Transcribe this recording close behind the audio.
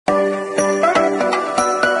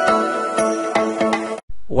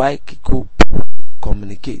why Kiko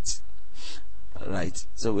communicates. Right.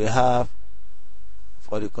 So we have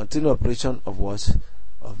for the continued operation of what?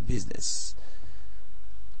 Of business.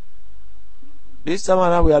 This time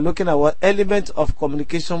around we are looking at what? Element of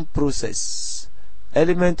communication process.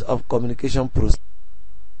 Element of communication process.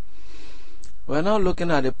 We are now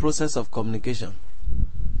looking at the process of communication.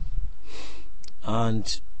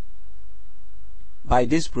 And by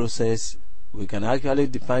this process, we can actually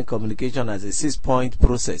define communication as a 6-point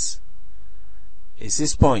process. A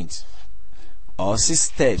 6-point or 6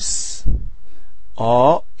 steps,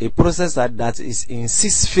 or a process that is in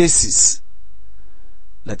 6 phases.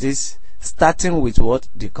 That is, starting with what?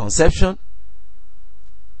 The conception,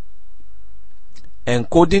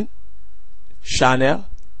 encoding, channel,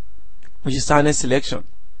 which is channel selection,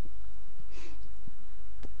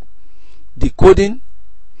 decoding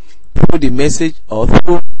through the message or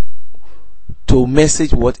through to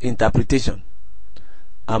message what? Interpretation,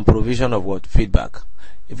 and provision of what? Feedback.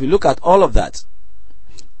 If you look at all of that,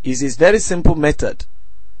 it is very simple method,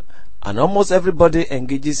 and almost everybody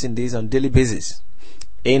engages in this on daily basis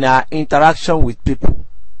in our interaction with people.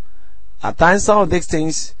 At times some of these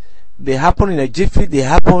things, they happen in a jiffy, they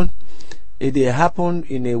happen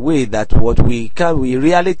in a way that what we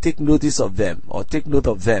really take notice of them or take note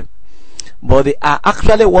of them, but they are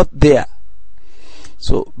actually what they are.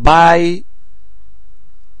 So by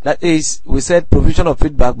that is, we said provision of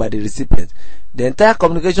feedback by the recipient. The entire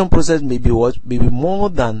communication process may be what? May be more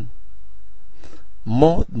than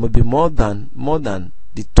the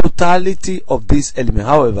totality of this element.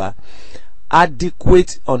 However,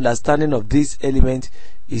 adequate understanding of this element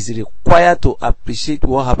is required to appreciate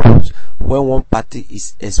what happens when one party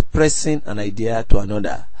is expressing an idea to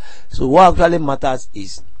another. So what actually matters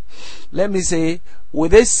is, let me say,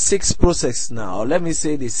 with this 6 process now, or let me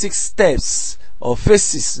say the 6 steps or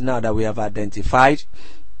phases now that we have identified,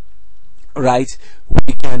 right,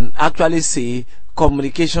 we can actually say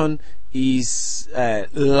communication is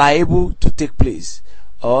liable to take place,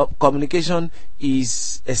 or communication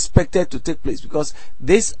is expected to take place, because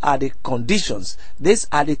these are the conditions, these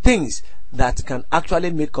are the things that can actually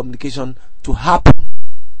make communication to happen.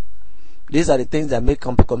 These are the things that make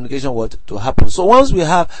communication what? To happen. So once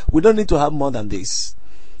we don't need to have more than this.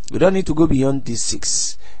 We don't need to go beyond these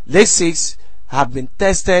 6. These 6 have been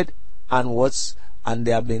tested and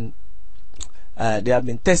they have been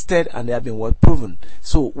tested and they have been proven.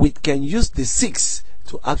 So we can use the 6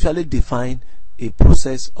 to actually define a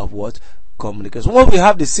process of what? Communication. Once we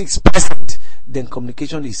have the 6 present, then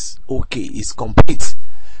communication is okay, is complete.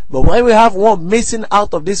 But when we have one missing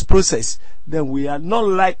out of this process, then we are not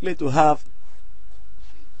likely to have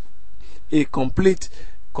a complete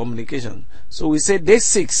communication. So we say day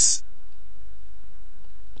 6.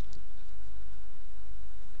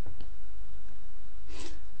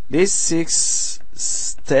 These 6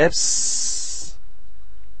 steps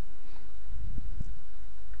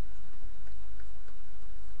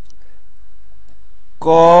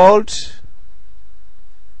called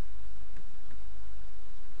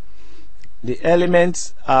the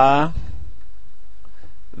elements are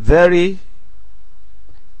very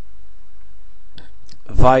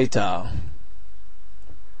vital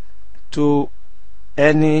to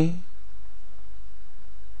any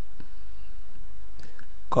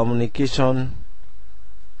communication,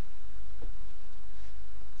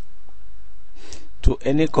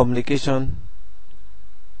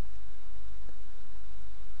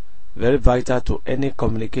 very vital to any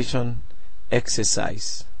communication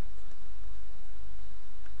exercise.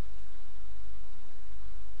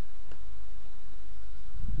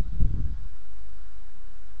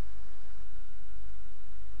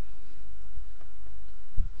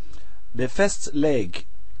 The first leg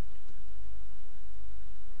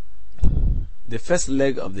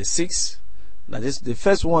of the 6, that is the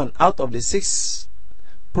first one out of the 6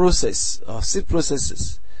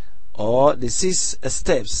 processes or the 6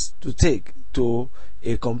 steps to take to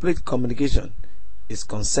a complete communication, is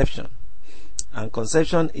conception. And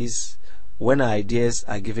conception is when ideas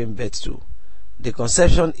are given birth to. The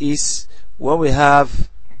conception is when we have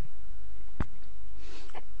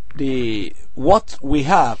what we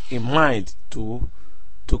have in mind to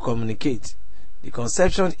communicate. The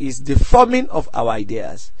conception is the forming of our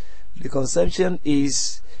ideas. The conception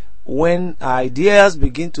is when our ideas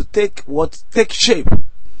begin to take shape,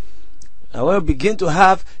 and when we begin to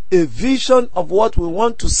have a vision of what we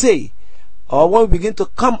want to say, or when we begin to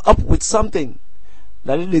come up with something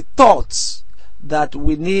that is the thoughts that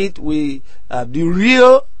we need, the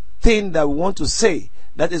real thing that we want to say.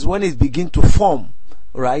 That is when it begins to form,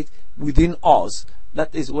 right, within us.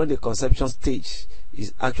 That is when the conception stage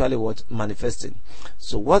is actually what manifesting.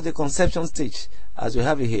 So what's the conception stage? As we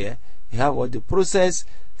have it here, you have what the process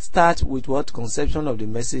starts with what conception of the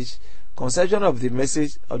message,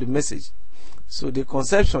 So the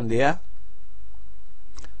conception there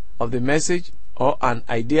of the message or an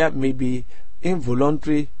idea may be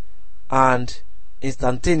involuntary and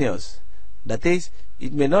instantaneous. That is,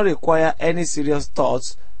 it may not require any serious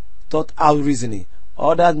thought out reasoning.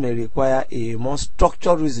 Others may require a more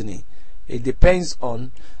structured reasoning. It depends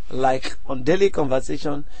on, like on daily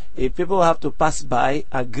conversation, if people have to pass by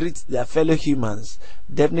and greet their fellow humans,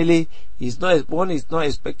 definitely one is not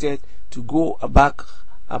expected to go back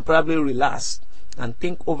and probably relax and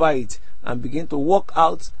think over it and begin to work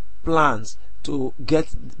out plans to get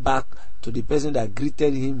back to the person that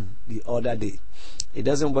greeted him the other day. It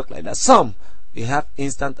doesn't work like that. Some we have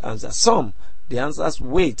instant answers. Some the answers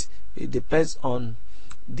wait. It depends on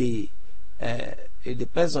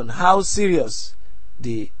how serious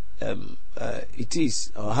it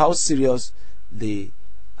is, or how serious the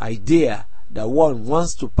idea that one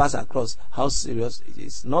wants to pass across, how serious it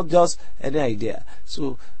is. Not just any idea.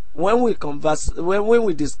 So when we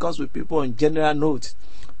discuss with people on general notes,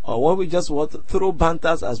 or when we just want to throw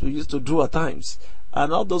banters as we used to do at times,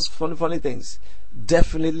 and all those funny things,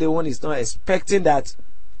 definitely one is not expecting that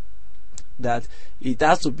it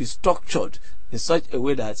has to be structured in such a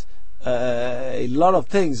way that a lot of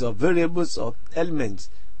things or variables or elements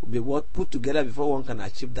will be put together before one can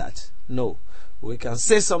achieve that. No, we can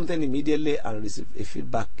say something immediately and receive a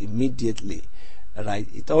feedback immediately. Right?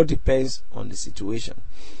 It all depends on the situation.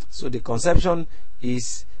 So the conception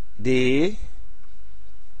is the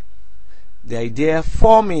idea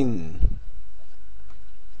forming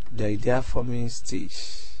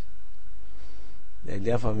stage. The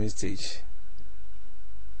idea forming stage.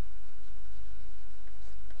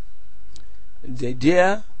 The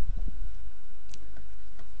idea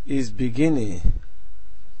is beginning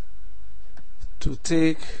to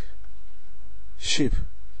take shape.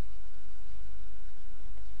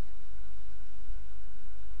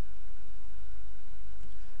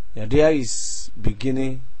 The idea is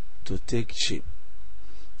beginning to take shape,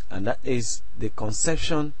 and that is the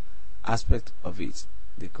conception aspect of it.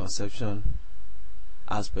 The conception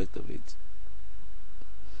aspect of it.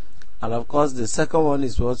 And of course, the second one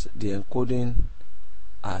is what? The encoding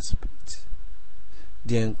aspect.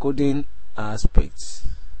 The encoding aspect.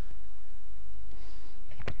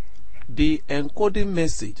 The encoding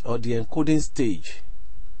message or the encoding stage.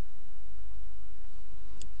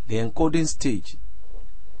 The encoding stage.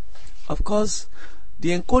 Of course,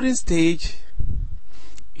 the encoding stage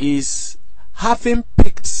is having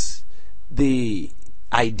picked the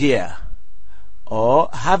idea or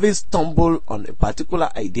having stumbled on a particular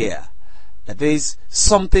idea, that is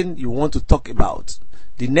something you want to talk about.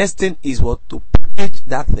 The next thing is what? To package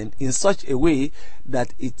that thing in such a way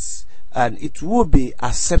that it will be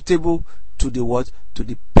acceptable to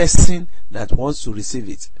the person that wants to receive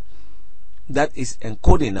it. That is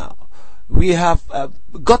encoding now. We have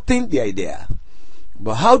gotten the idea,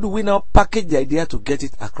 but how do we now package the idea to get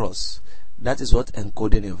it across? That is what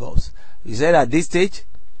encoding involves. We said at this stage,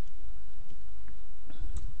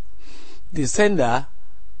 the sender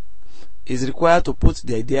is required to put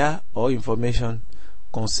the idea or information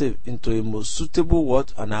conceived into a most suitable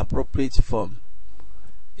and appropriate form.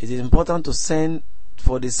 It is important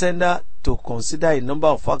for the sender to consider a number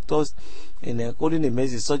of factors in encoding a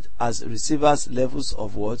message, such as receivers' levels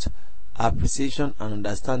of appreciation and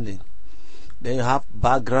understanding. Then you have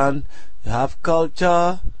background, you have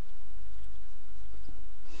culture,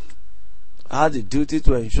 has the duty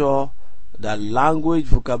to ensure that language,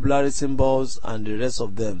 vocabulary, symbols, and the rest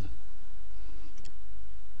of them,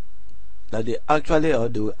 that they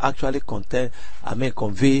will actually convey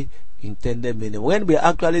intended meaning. When we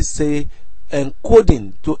actually say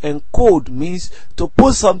encoding, to encode means to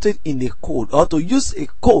put something in a code or to use a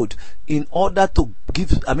code in order to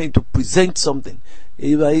to present something.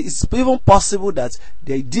 It's even possible that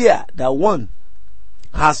the idea that one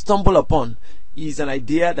has stumbled upon is an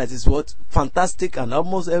idea that is fantastic, and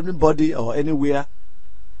almost anybody anywhere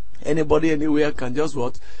can just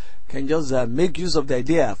make use of the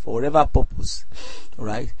idea for whatever purpose,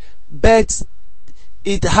 right? But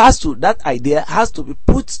that idea has to be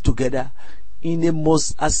put together in a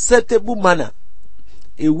most acceptable manner,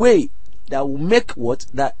 a way that will make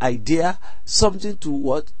that idea something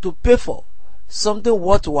to pay for, something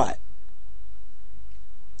worthwhile,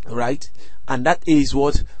 right? And that is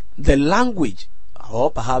the language,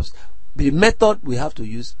 or perhaps the method we have to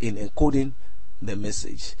use in encoding the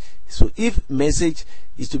message. So if message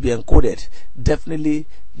is to be encoded, definitely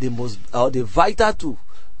the vital tool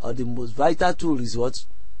or the most vital tool is what?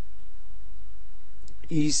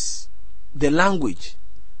 Is the language.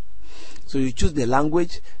 So you choose the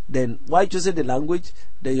language. Then while choosing the language,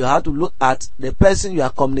 then you have to look at the person you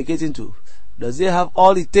are communicating to. Does he have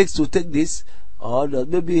all it takes to take this, or does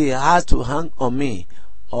maybe he has to hang on me,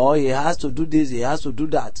 or he has to do this, he has to do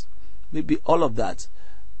that, maybe all of that.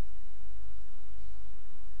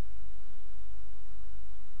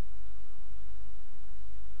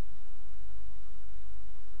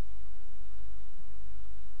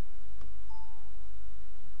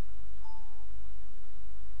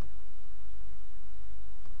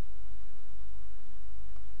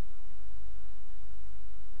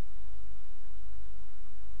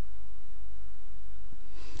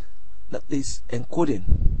 That is encoding.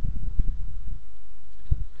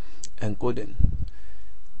 Encoding.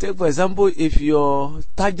 Take for example, if your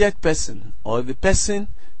target person, or if the person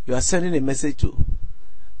you are sending a message to,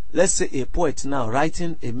 let's say a poet now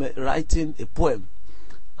writing a poem,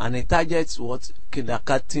 and he targets what?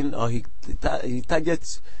 Kindergarten, or he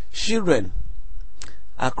targets children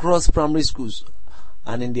across primary schools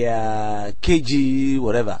and in their KG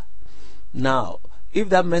whatever. Now, if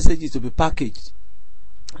that message is to be packaged,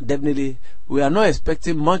 definitely we are not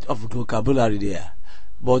expecting much of vocabulary there,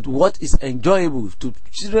 but what is enjoyable to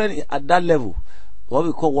children at that level, what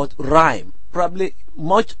we call what? Rhyme. Probably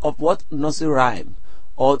much of what? Nursery rhyme,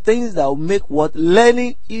 or things that will make what?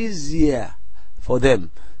 Learning easier for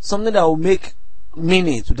them, something that will make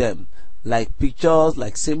meaning to them, like pictures,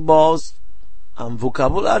 like symbols and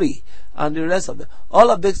vocabulary and the rest of them.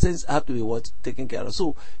 All of these things have to be what? Taken care of.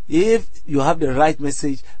 So if you have the right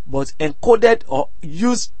message but encoded or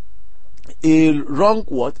use a wrong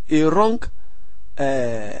what? A wrong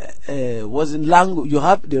was in language, you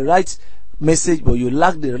have the right message but you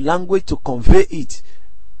lack the language to convey it,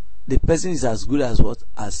 the person is as good as what?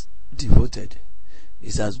 As devoted.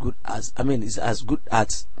 It's as good as, it's as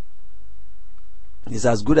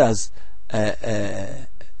good as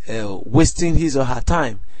wasting his or her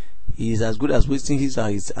time. He is as good as wasting his or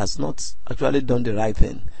his, has not actually done the right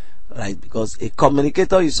thing, right? Because a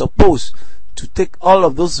communicator is supposed to take all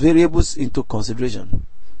of those variables into consideration: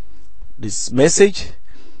 this message,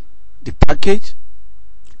 the package,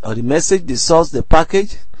 or the message, the source, the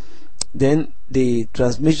package, then the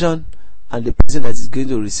transmission, and the person that is going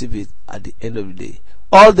to receive it at the end of the day.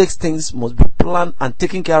 All these things must be planned and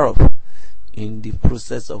taken care of in the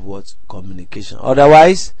process of what? Communication.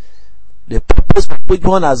 Otherwise, the purpose for which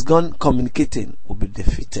one has gone communicating will be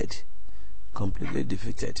defeated, completely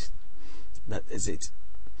defeated. That is it.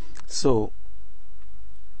 So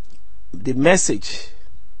the message,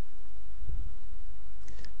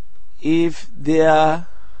 if there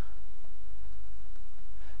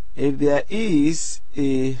is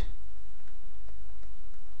a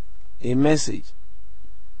message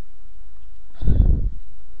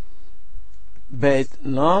but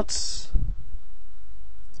not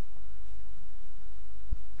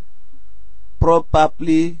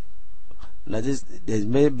probably, that is, there's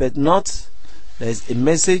a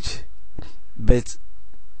message but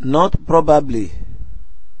not probably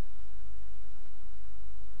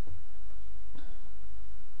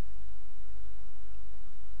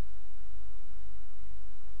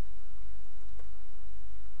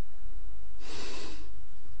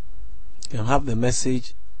you can have the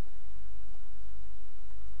message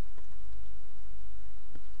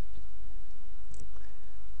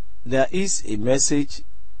there is a message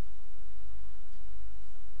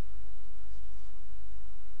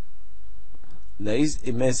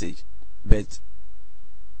but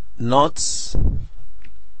not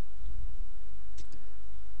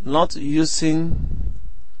using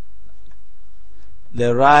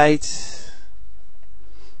the right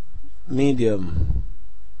medium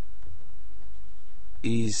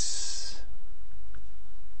is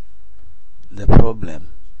the problem.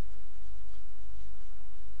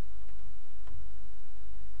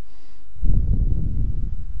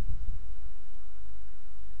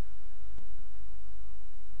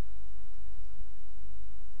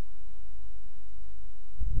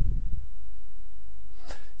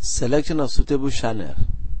 Selection of suitable channel.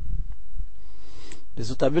 The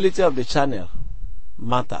suitability of the channel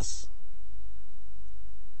matters.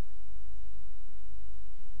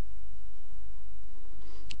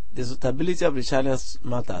 The suitability of the channels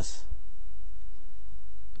matters.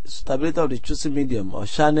 Suitability of the chosen medium or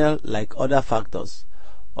channel, like other factors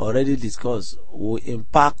already discussed, will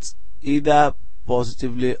impact either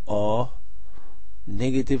positively or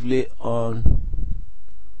negatively on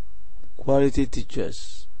quality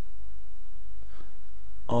teachers,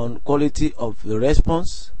 on quality of the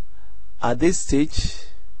response. At this stage,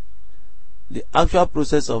 the actual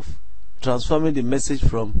process of transforming the message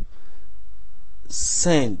from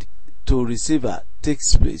send to receiver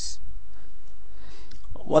takes place.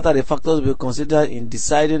 What are the factors we consider in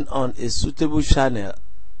deciding on a suitable channel?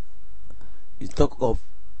 You talk of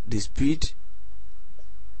the speed.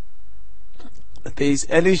 There is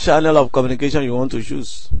any channel of communication you want to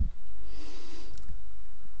choose.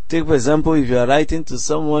 Take for example, if you are writing to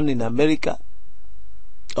someone in America,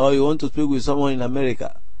 or you want to speak with someone in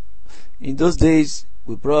America. In those days,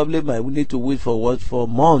 we probably might need to wait for what, for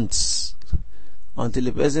months, until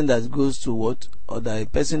the person that goes to what, or the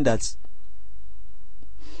person that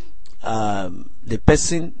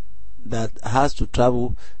has to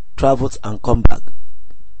travels and come back.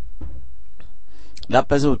 That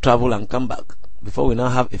person will travel and come back before we now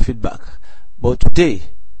have a feedback. But today,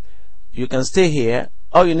 you can stay here.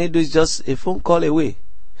 All you need to do is just a phone call away.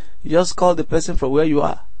 You just call the person from where you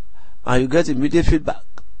are, and you get immediate feedback.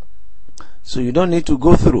 So you don't need to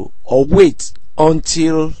go through or wait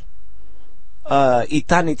until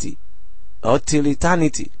eternity or till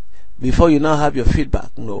eternity before you now have your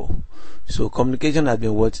feedback. No. So communication has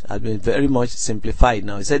been very much simplified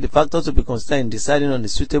now. He said the factors to be considered in deciding on the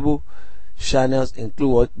suitable channels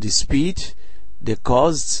include what? The speed, the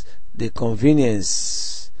cost, the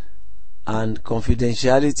convenience, and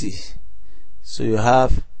confidentiality. So you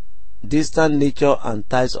have distant nature and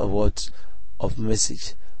types of what? Of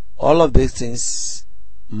message. All of these things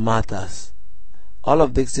matters. All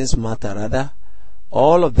of these things matter, rather.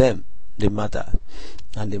 All of them, they matter.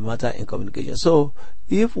 And they matter in communication. So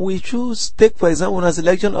if we choose, take for example a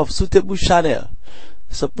selection of suitable channel,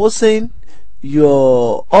 supposing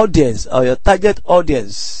your audience or your target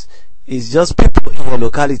audience is just people in your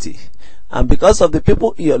locality, and because of the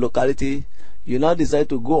people in your locality, you now decide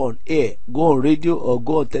to go on air, go on radio, or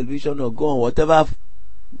go on television, or go on whatever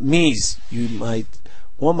means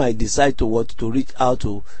one might decide to reach out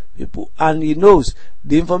to people. And he knows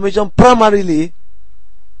the information primarily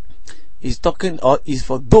is talking or is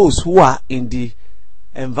for those who are in the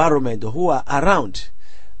environment, who are around.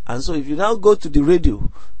 And so if you now go to the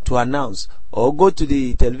radio to announce, or go to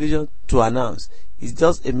the television to announce, it's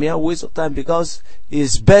just a mere waste of time, because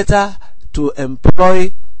it's better to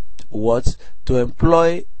employ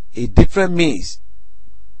a different means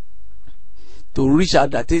to reach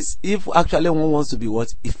out. That is, if actually one wants to be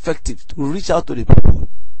effective, to reach out to the people.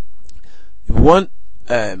 If one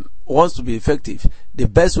wants to be effective, the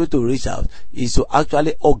best way to reach out is to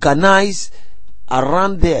actually organize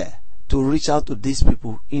around there to reach out to these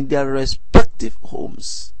people in their respective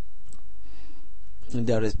homes.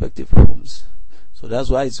 So that's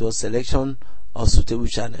why it's your selection of suitable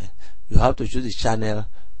channel. You have to choose the channel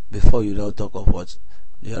before you don't talk of what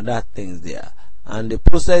the other things there. And the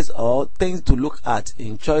process or things to look at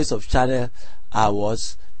in choice of channel are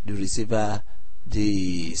what? The receiver,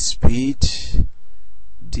 the speed,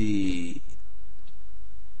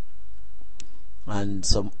 and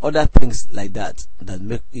some other things like that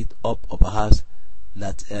make it up, or perhaps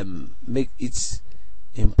that make it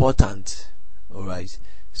important. Alright,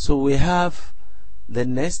 so we have the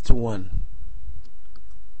next one.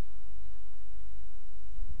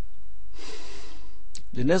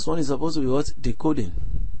 The next one is supposed to be what? Decoding.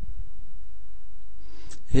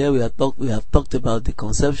 Here we have talked about the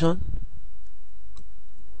conception.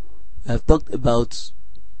 We have talked about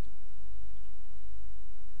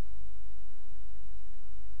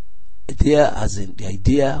idea, as in the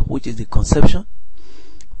idea, which is the conception.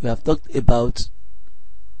 We have talked about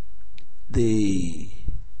the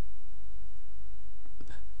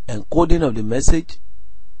encoding of the message,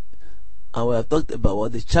 and we have talked about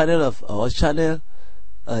what the channel of our channel,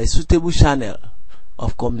 a suitable channel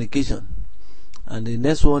of communication. And the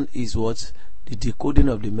next one is what? The decoding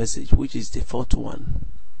of the message, which is the fourth one.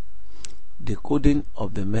 Decoding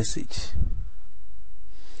of the message.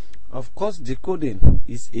 Of course, decoding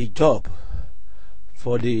is a job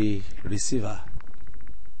for the receiver,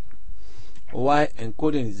 while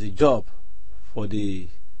encoding is a job for the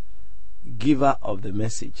giver of the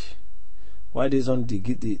message. Why this one, the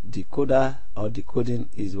decoder or decoding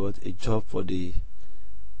is what? A job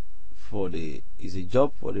is a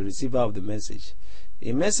job for the receiver of the message.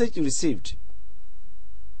 A message received.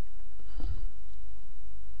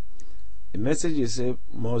 A message received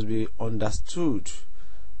must be understood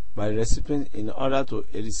by the recipient in order to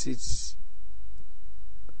elicit.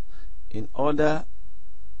 He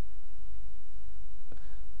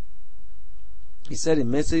said the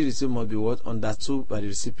message received must be what? Understood by the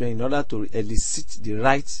recipient in order to elicit the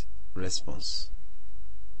right response.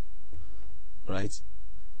 Right?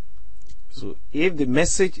 So if the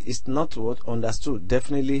message is not what? Understood,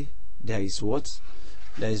 definitely there is what?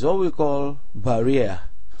 there is what we call barrier,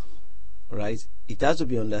 right? It has to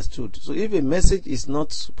be understood. So if a message is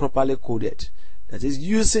not properly coded, that is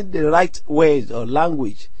using the right words or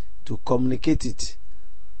language to communicate it,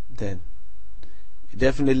 then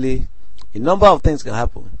definitely a number of things can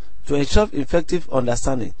happen. To ensure effective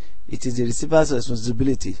understanding, it is the receiver's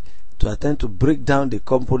responsibility to attempt to break down the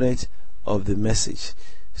components of the message.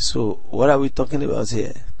 So what are we talking about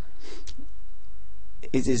here?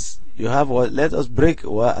 It is, you have what, let us break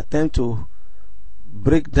or attempt to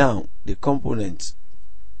break down the components.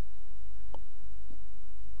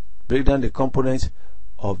 Break down the components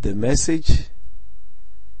of the message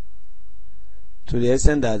to the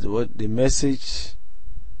extent that what the message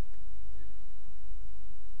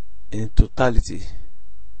in totality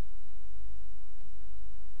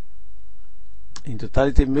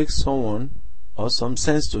makes someone or some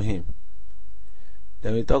sense to him.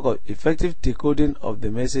 Then we talk of effective decoding of the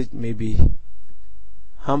message may be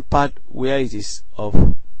hampered where it is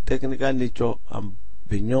of technical nature and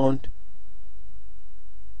beyond.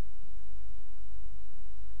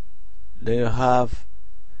 Then you have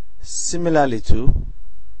similarly to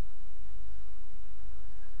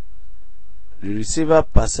the receiver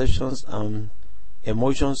perceptions and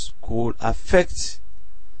emotions could affect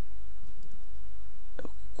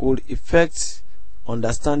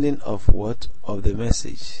understanding of what, of the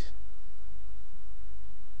message.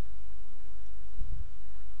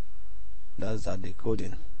 That's the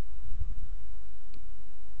decoding.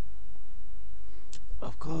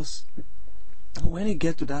 Of course, when you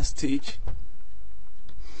get to that stage,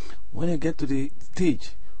 when you get to the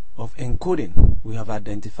stage of encoding, we have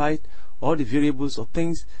identified all the variables or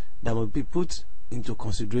things that will be put into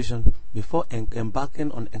consideration before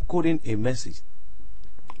embarking on encoding a message.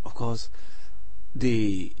 Of course,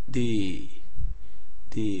 the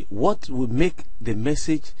what will make the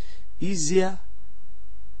message easier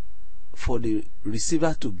for the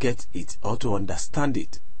receiver to get it or to understand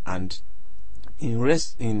it, and in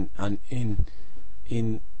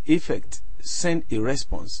effect send a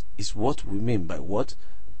response, is what we mean by what?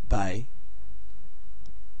 By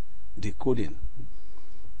decoding.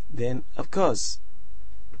 Then of course,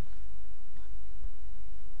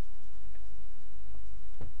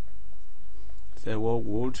 the word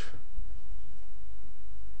would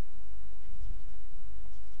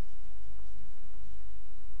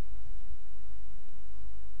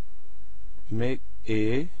make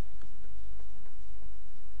a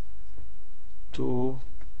to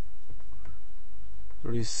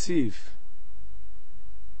receive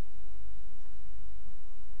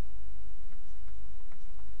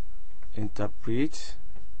interpret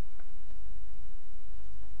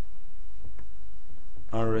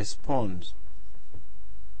and respond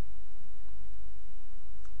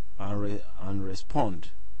and respond.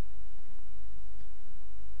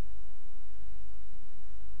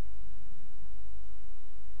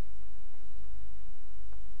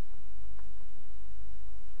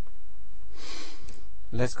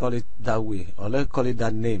 Let's call it that way, or let's call it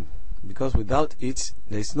that name, because without it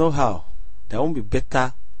there is no how. There won't be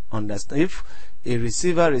better understand. If a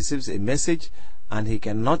receiver receives a message and he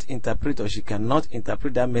cannot interpret, or she cannot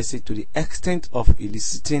interpret that message to the extent of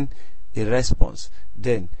eliciting a response,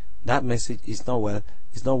 then that message is not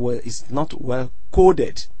well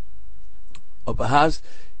coded, or perhaps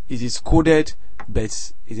it is coded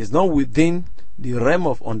but it is not within the realm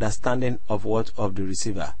of understanding of what, of the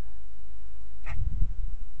receiver.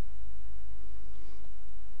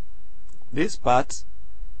 This part,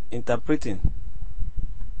 interpreting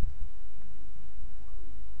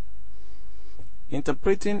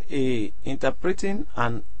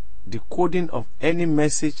and decoding of any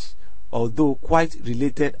message, although quite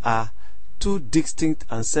related, are two distinct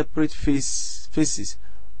and separate phases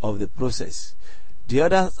of the process. The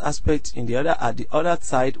other aspect, at the other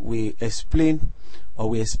side, we explained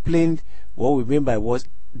what we mean by what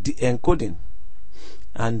the encoding,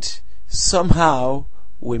 and somehow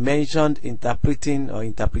we mentioned interpreting or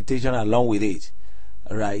interpretation along with it,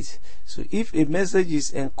 right? So if a message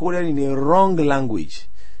is encoded in a wrong language,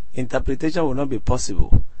 interpretation will not be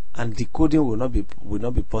possible and decoding will not be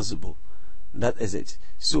possible. That is it.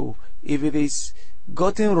 So if it is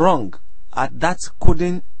gotten wrong at that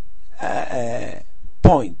coding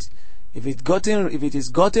point, if it is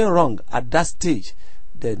gotten wrong at that stage,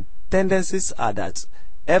 then tendencies are that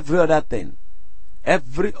every other thing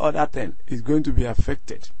is going to be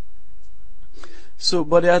affected. So,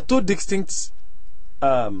 but there are two distinct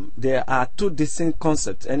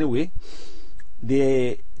concepts anyway.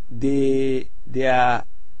 There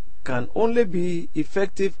can only be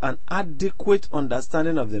effective and adequate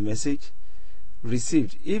understanding of the message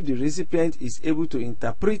received if the recipient is able to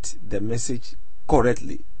interpret the message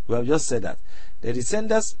correctly. We have just said that. The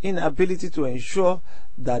sender's inability to ensure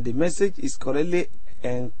that the message is correctly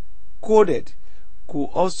encoded could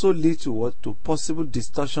also lead to what? To possible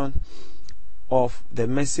distortion of the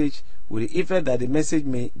message, with the effect that the message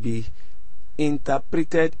may be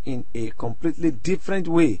interpreted in a completely different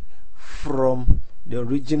way from the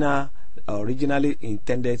originally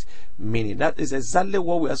intended meaning. That is exactly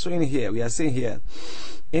what we are saying here. We are saying here,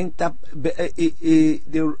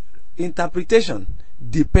 the interpretation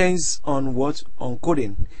depends on what? On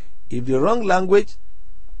coding. If the wrong language,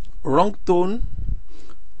 wrong tone,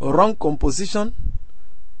 wrong composition,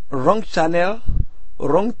 wrong channel,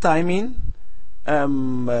 wrong timing,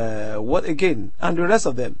 what again, and the rest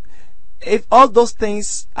of them, if all those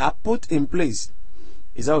things are put in place,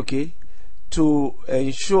 is that okay, to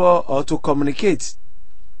ensure or to communicate,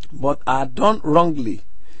 but are done wrongly,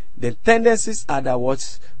 the tendencies are that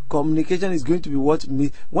what? Communication is going to be what?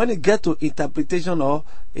 When it gets to interpretation, or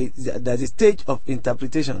there's a stage of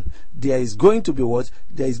interpretation, there is going to be what?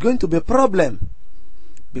 There is going to be a problem,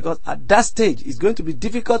 because at that stage it's going to be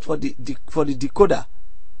difficult for the decoder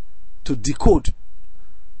to decode,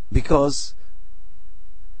 because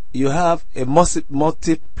you have a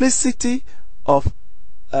multiplicity of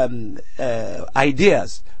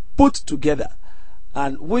ideas put together,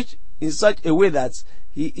 and which in such a way that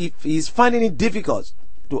if he is finding it difficult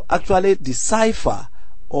to actually decipher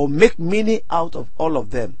or make meaning out of all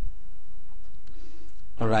of them.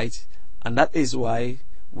 All right, and that is why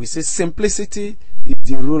we say simplicity is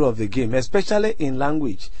the rule of the game, especially in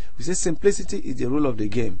language. We say simplicity is the rule of the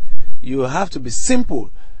game. You have to be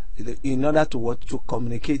simple in order to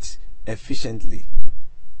communicate efficiently.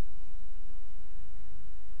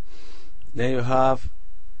 Then you have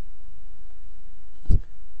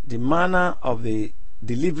the manner of the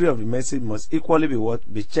delivery of the message must equally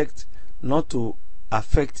be checked not to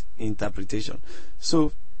affect interpretation.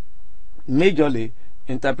 So majorly,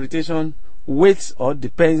 interpretation waits or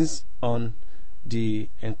depends on the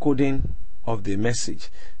encoding of the message.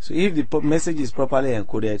 So if the message is properly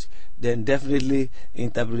encoded, then definitely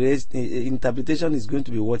interpretation is going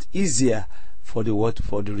to be easier for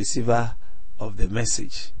the receiver of the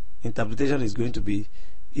message. Interpretation is going to be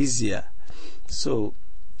easier. So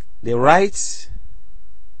the right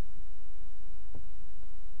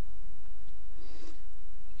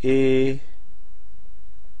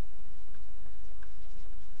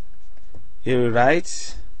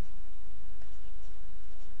right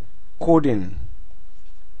coding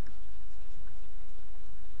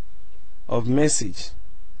of message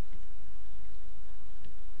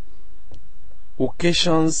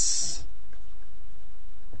occasions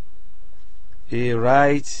a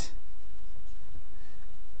right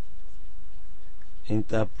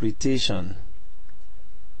interpretation.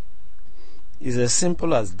 Is as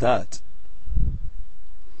simple as that.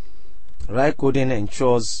 Right coding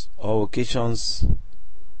ensures or occasions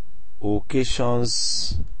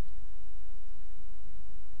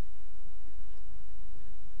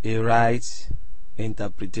a right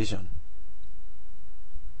interpretation.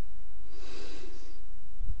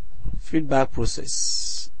 Feedback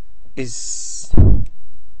process is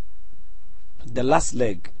the last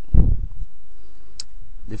leg.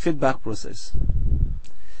 The feedback process.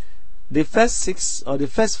 The first 6 or the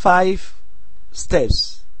first 5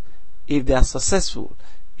 steps, if they are successful,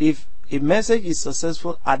 if a message is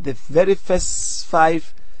successful at the very first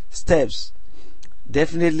 5 steps,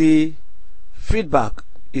 definitely feedback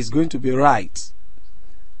is going to be right.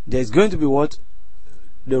 There is going to be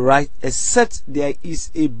the right, except there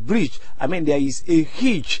is a breach. I mean, there is a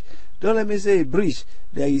hitch. Don't let me say a breach.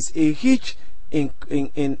 There is a hitch in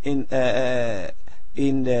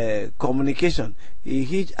communication. A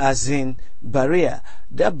hitch as in barrier.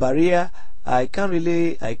 That barrier, I can't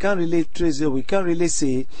really trace it. We can't really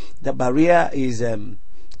say the barrier is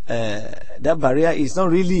that barrier is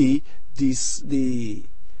not really the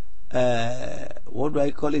what do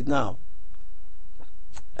I call it now?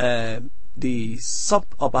 It's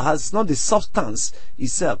not the substance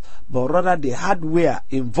itself, but rather the hardware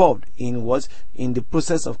involved in the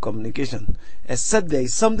process of communication. Except there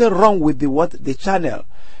is something wrong with the channel,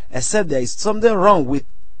 except there is something wrong with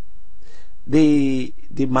the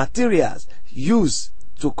materials used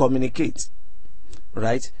to communicate.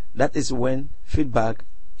 Right? That is when feedback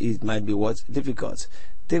might be difficult.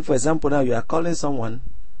 Take for example, now you are calling someone,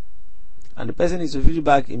 and the person needs to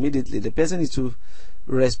feedback immediately. The person needs to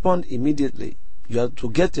respond immediately. You have to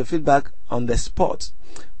get your feedback on the spot.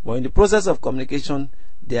 But in the process of communication,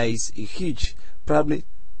 there is a huge, probably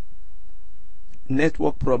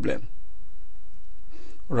network problem.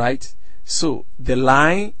 Right? So the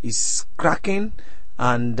line is cracking,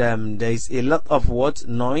 and there is a lot of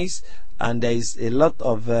noise, and there is a lot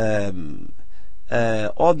of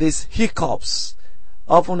all these hiccups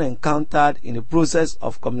often encountered in the process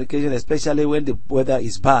of communication, especially when the weather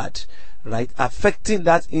is bad, right, affecting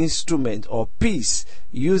that instrument or piece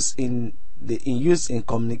used in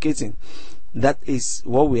communicating. That is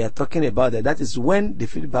what we are talking about. That is when the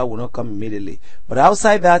feedback will not come immediately. But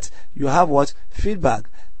outside that, you have feedback.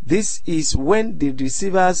 This is when the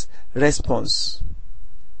receiver's response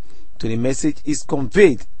to the message is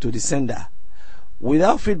conveyed to the sender.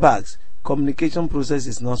 Without feedbacks, communication process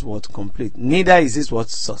is not complete. Neither is it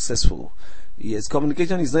successful. Yes,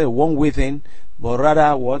 communication is not a one-way thing, but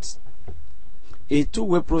rather a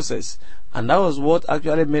two-way process. And that was what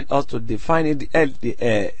actually made us to define it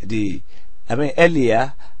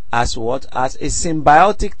earlier as as a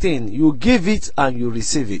symbiotic thing. You give it and you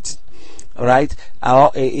receive it, right?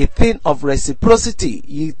 Or a thing of reciprocity.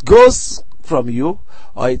 It goes from you,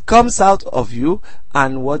 or it comes out of you,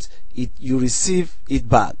 and you receive it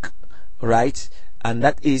back, right? And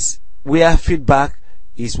that is where feedback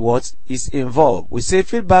is is involved. We say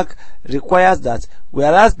feedback requires that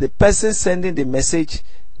whereas the person sending the message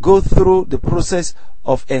go through the process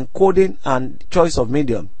of encoding and choice of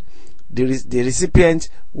medium, the recipient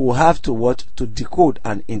will have to decode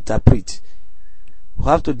and interpret.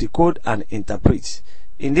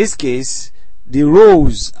 In this case, the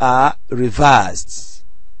roles are reversed.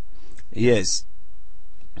 Yes,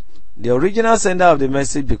 the original sender of the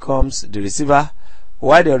message becomes the receiver,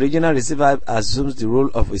 while the original receiver assumes the role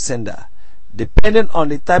of a sender, depending on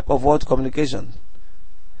the type of communication.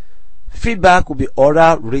 Feedback will be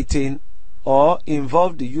oral, written, or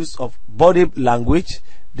involve the use of body language.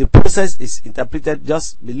 The process is interpreted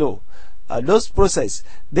just below. Those processes,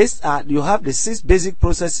 you have the 6 basic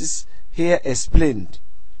processes here explained,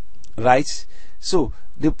 right? So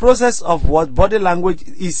the process of body language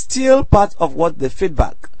is still part of the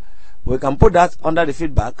feedback. We can put that under the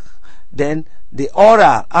feedback. Then the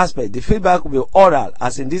oral aspect, the feedback will be oral,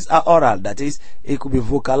 as in this oral, that is, it could be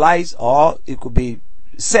vocalized or it could be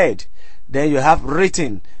said. Then you have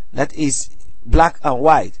written, that is black and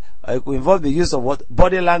white. It could involve the use of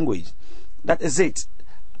body language. That is it.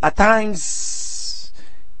 At times,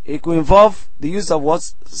 it could involve the use of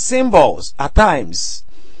symbols at times,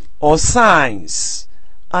 or signs,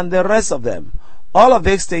 and the rest of them. All of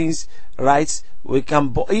these things, right, we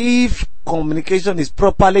can, if communication is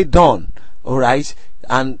properly done, all right,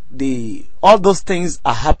 and all those things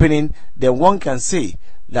are happening, then one can say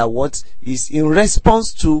that is in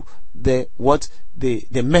response to the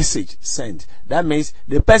message sent. That means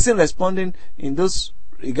the person responding in those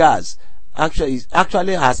regards has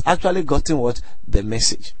actually gotten the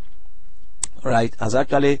message, right? Has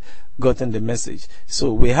actually gotten the message.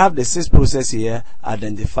 So we have the 6 process here.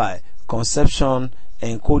 Identify: conception,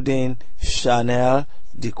 encoding, channel,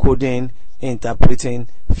 decoding, interpreting,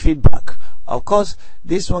 feedback. Of course,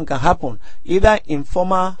 this one can happen either in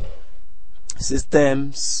formal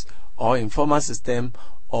systems or informal system,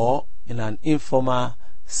 or in an informal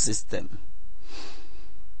system.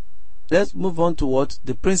 Let's move on to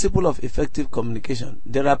the principle of effective communication.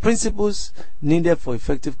 There are principles needed for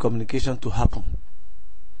effective communication to happen.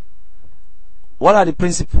 What are the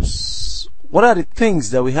principles? What are the things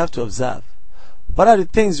that we have to observe? What are the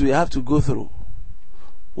things we have to go through?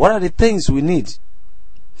 What are the things we need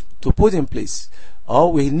to put in place,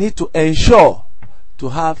 or we need to ensure to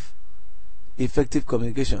have effective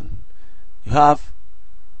communication?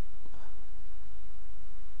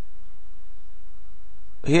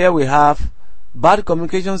 Here we have bad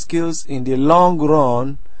communication skills in the long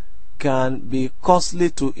run can be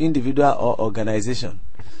costly to individual or organization.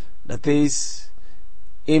 That is,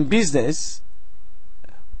 in business,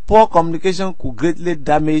 poor communication could greatly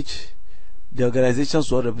damage the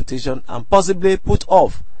organization's reputation and possibly put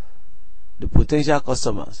off the potential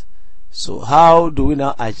customers. So how do we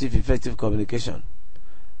now achieve effective communication?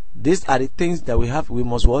 These are the things that we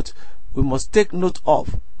must take note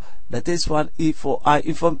of. That is for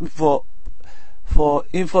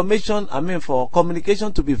information, for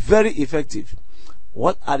communication to be very effective.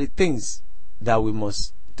 What are the things that we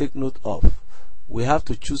must take note of? We have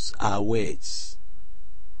to choose our words.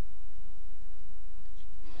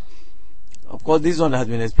 Of course, this one has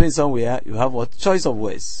been explained somewhere. You have choice of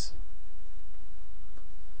words.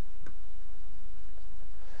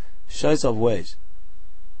 Choice of words.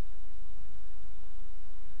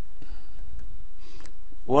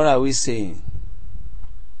 What are we saying?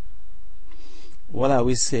 What are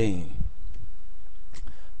we saying?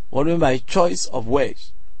 What do you mean by choice of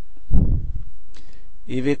words?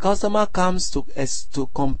 If a customer comes to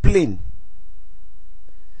complain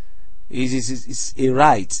is a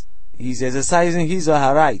right. He's exercising his or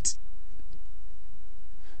her right.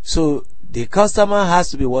 So the customer has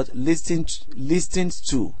to be what? Listened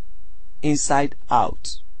to inside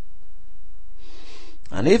out,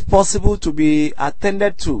 and if possible to be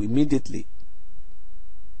attended to immediately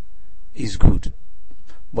is good.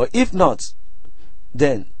 But if not,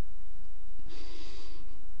 then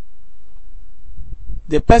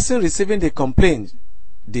the person receiving the complaint,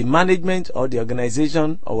 the management or the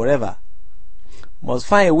organization or whatever, must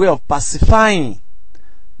find a way of pacifying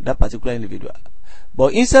that particular individual.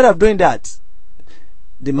 But instead of doing that,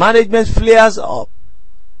 the management flares up,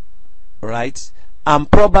 right, and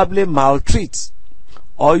probably maltreats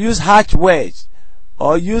or use harsh words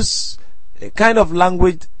or use a kind of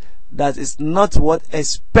language that is not what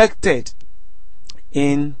expected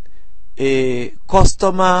in a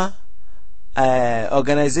customer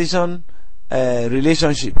organization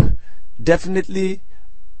relationship. Definitely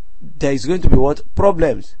there is going to be what?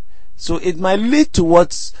 Problems. So it might lead to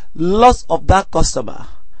what? Loss of that customer.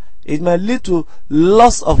 It might lead to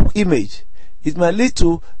loss of image. It might lead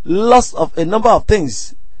to loss of a number of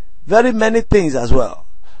things, very many things as well.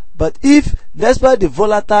 But if, despite the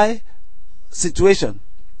volatile situation,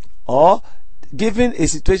 or given a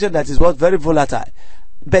situation that is what? Very volatile,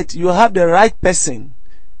 but you have the right person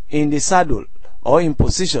in the saddle or in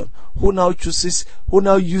position, who now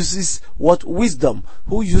uses what? Wisdom,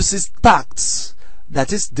 who uses tact,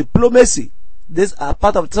 that is diplomacy. These are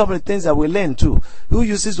part of some of the things that we learn too. Who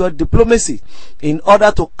uses what? Diplomacy, in order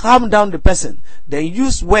to calm down the person. Then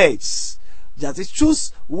use words, that is,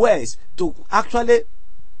 choose words to actually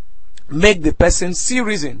make the person see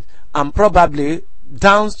reason and probably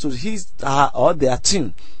downs to his or their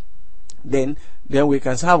team. Then we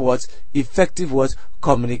can have what? Effective what?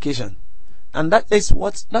 Communication. And that is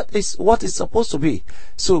what is supposed to be.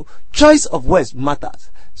 So choice of words matters.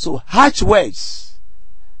 So harsh words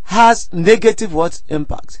has negative what?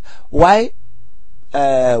 Impact. Why?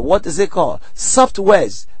 What is it called? Soft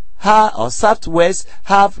words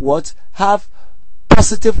have what? Have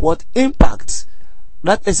positive what? Impact.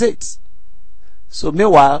 That is it. So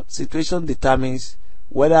meanwhile, situation determines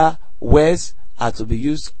whether words are to be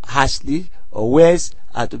used harshly or words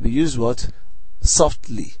are to be used what?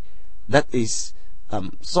 Softly. That is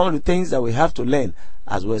some of the things that we have to learn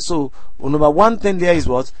as well. So number one thing there is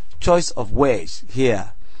what? Choice of words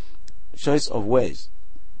here. Choice of words.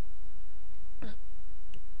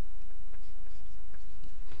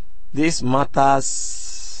 This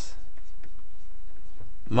matters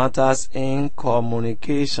in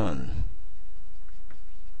communication.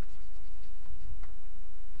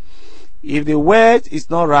 If the word is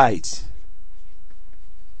not right,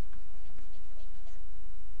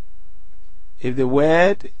 if the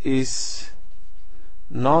word is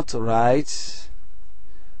not right,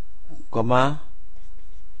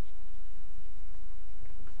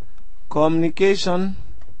 communication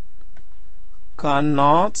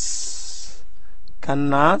cannot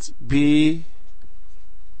be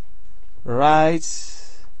right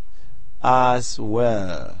as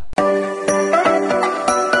well.